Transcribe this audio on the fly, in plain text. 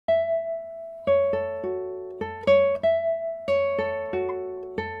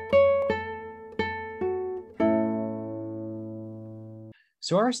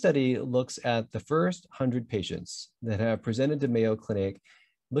So our study looks at the first 100 patients that have presented to Mayo Clinic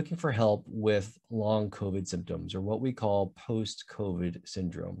looking for help with long COVID symptoms, or what we call post-COVID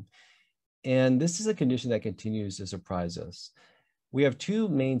syndrome. And this is a condition that continues to surprise us. We have two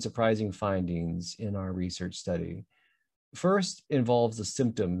main surprising findings in our research study. First involves the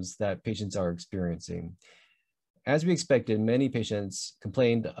symptoms that patients are experiencing. As we expected, many patients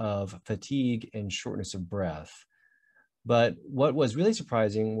complained of fatigue and shortness of breath. But what was really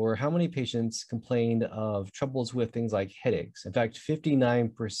surprising were how many patients complained of troubles with things like headaches. In fact,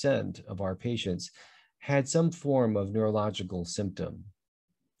 59% of our patients had some form of neurological symptom.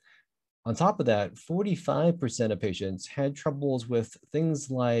 On top of that, 45% of patients had troubles with things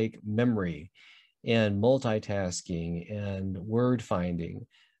like memory and multitasking and word finding.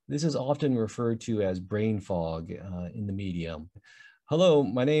 This is often referred to as brain fog in the media. Hello,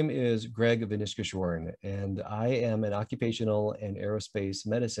 my name is Greg Vinishkishwaran, and I am an occupational and aerospace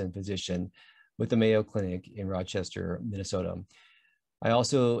medicine physician with the Mayo Clinic in Rochester, Minnesota. I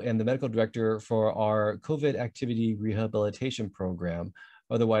also am the medical director for our COVID activity rehabilitation program,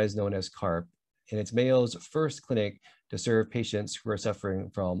 otherwise known as CARP, and it's Mayo's first clinic to serve patients who are suffering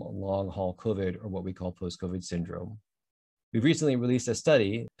from long-haul COVID, or what we call post-COVID syndrome. We've recently released a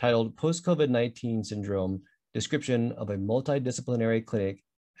study titled Post-COVID-19 Syndrome, Description of a Multidisciplinary Clinic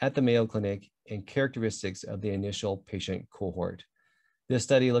at the Mayo Clinic and Characteristics of the Initial Patient Cohort. This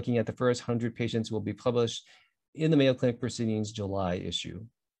study, looking at the first 100 patients, will be published in the Mayo Clinic Proceedings July issue.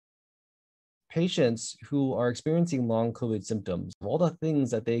 Patients who are experiencing long COVID symptoms, all the things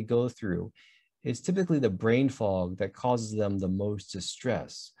that they go through, it's typically the brain fog that causes them the most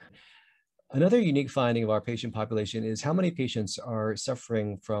distress. Another unique finding of our patient population is how many patients are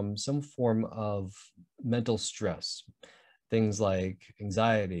suffering from some form of mental stress, things like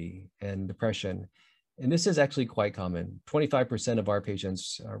anxiety and depression. And this is actually quite common. 25% of our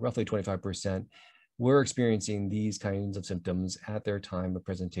patients, roughly 25%, were experiencing these kinds of symptoms at their time of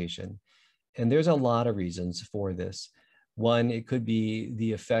presentation. And there's a lot of reasons for this. One, it could be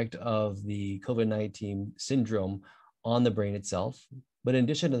the effect of the COVID-19 syndrome on the brain itself. But in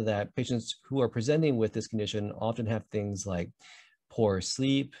addition to that, patients who are presenting with this condition often have things like poor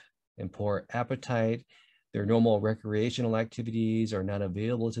sleep and poor appetite. Their normal recreational activities are not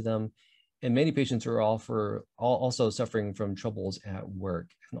available to them. And many patients are also suffering from troubles at work.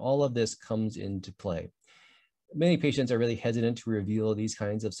 And all of this comes into play. Many patients are really hesitant to reveal these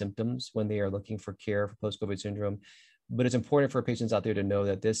kinds of symptoms when they are looking for care for post-COVID syndrome. But it's important for patients out there to know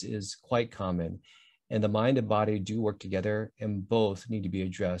that this is quite common. And the mind and body do work together, and both need to be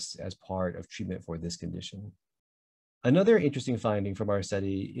addressed as part of treatment for this condition. Another interesting finding from our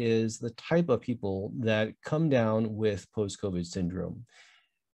study is the type of people that come down with post-COVID syndrome.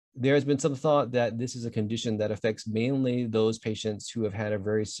 There has been some thought that this is a condition that affects mainly those patients who have had a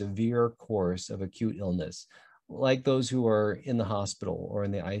very severe course of acute illness, like those who are in the hospital or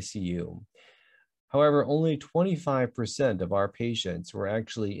in the ICU. However, only 25% of our patients were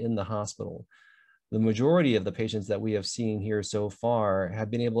actually in the hospital. The majority of the patients that we have seen here so far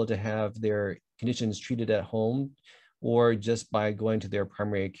have been able to have their conditions treated at home or just by going to their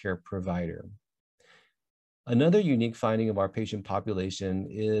primary care provider. Another unique finding of our patient population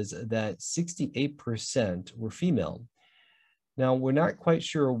is that 68% were female. Now, we're not quite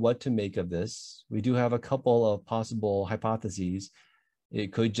sure what to make of this. We do have a couple of possible hypotheses.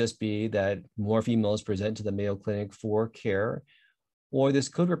 It could just be that more females present to the Mayo Clinic for care, or this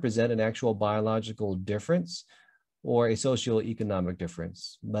could represent an actual biological difference or a socioeconomic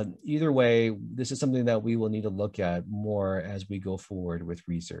difference. But either way, this is something that we will need to look at more as we go forward with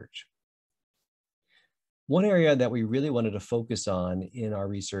research. One area that we really wanted to focus on in our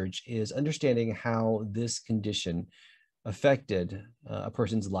research is understanding how this condition affected a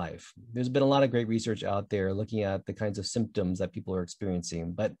person's life. There's been a lot of great research out there looking at the kinds of symptoms that people are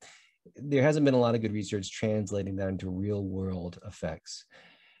experiencing, but there hasn't been a lot of good research translating that into real world effects.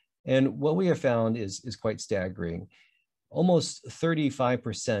 And what we have found is quite staggering. Almost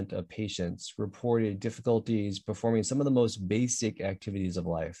 35% of patients reported difficulties performing some of the most basic activities of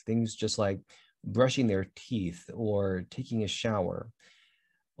life, things just like brushing their teeth or taking a shower.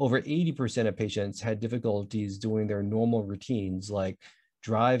 Over 80% of patients had difficulties doing their normal routines like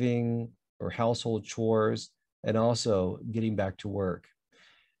driving or household chores, and also getting back to work.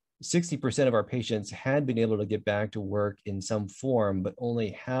 60% of our patients had been able to get back to work in some form, but only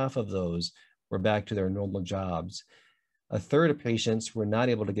half of those were back to their normal jobs. A third of patients were not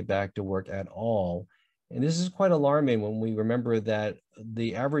able to get back to work at all. And this is quite alarming when we remember that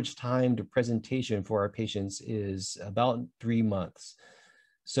the average time to presentation for our patients is about 3 months.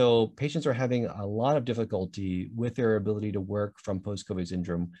 So patients are having a lot of difficulty with their ability to work from post-COVID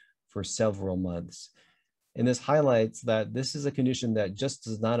syndrome for several months. And this highlights that this is a condition that just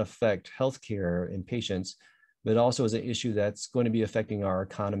does not affect healthcare in patients, but also is an issue that's going to be affecting our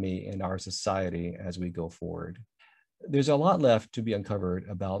economy and our society as we go forward. There's a lot left to be uncovered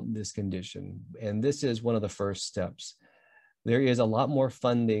about this condition, and this is one of the first steps. There is a lot more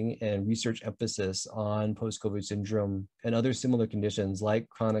funding and research emphasis on post-COVID syndrome and other similar conditions like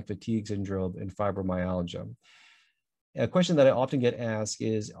chronic fatigue syndrome and fibromyalgia. A question that I often get asked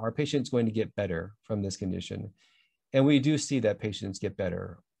is, are patients going to get better from this condition? And we do see that patients get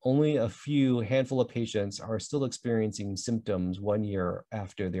better. Only a handful of patients are still experiencing symptoms 1 year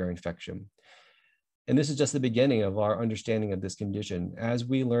after their infection. And this is just the beginning of our understanding of this condition. As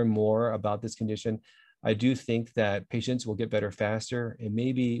we learn more about this condition, I do think that patients will get better faster, and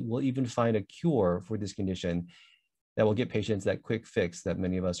maybe we'll even find a cure for this condition that will get patients that quick fix that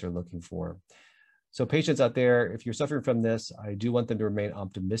many of us are looking for. So patients out there, if you're suffering from this, I do want them to remain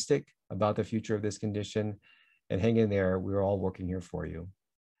optimistic about the future of this condition, and hang in there. We're all working here for you.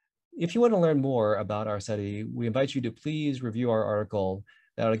 If you want to learn more about our study, we invite you to please review our article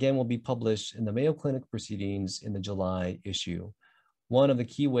that again will be published in the Mayo Clinic Proceedings in the July issue. One of the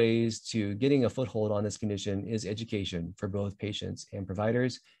key ways to getting a foothold on this condition is education for both patients and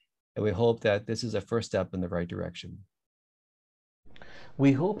providers, and we hope that this is a first step in the right direction.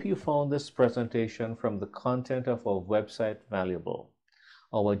 We hope you found this presentation from the content of our website valuable.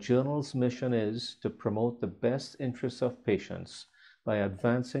 Our journal's mission is to promote the best interests of patients by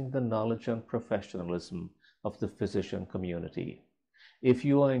advancing the knowledge and professionalism of the physician community. If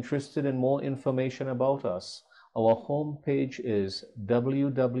you are interested in more information about us, our homepage is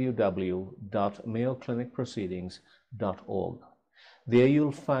www.mayoclinicproceedings.org. There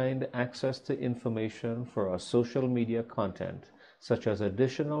you'll find access to information for our social media content, such as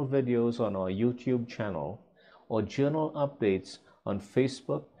additional videos on our YouTube channel or journal updates on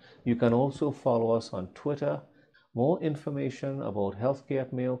Facebook. You can also follow us on Twitter. More information about healthcare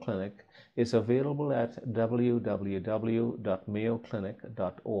at Mayo Clinic is available at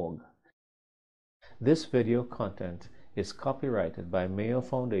www.mayoclinic.org. This video content is copyrighted by Mayo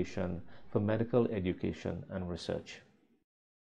Foundation for Medical Education and Research.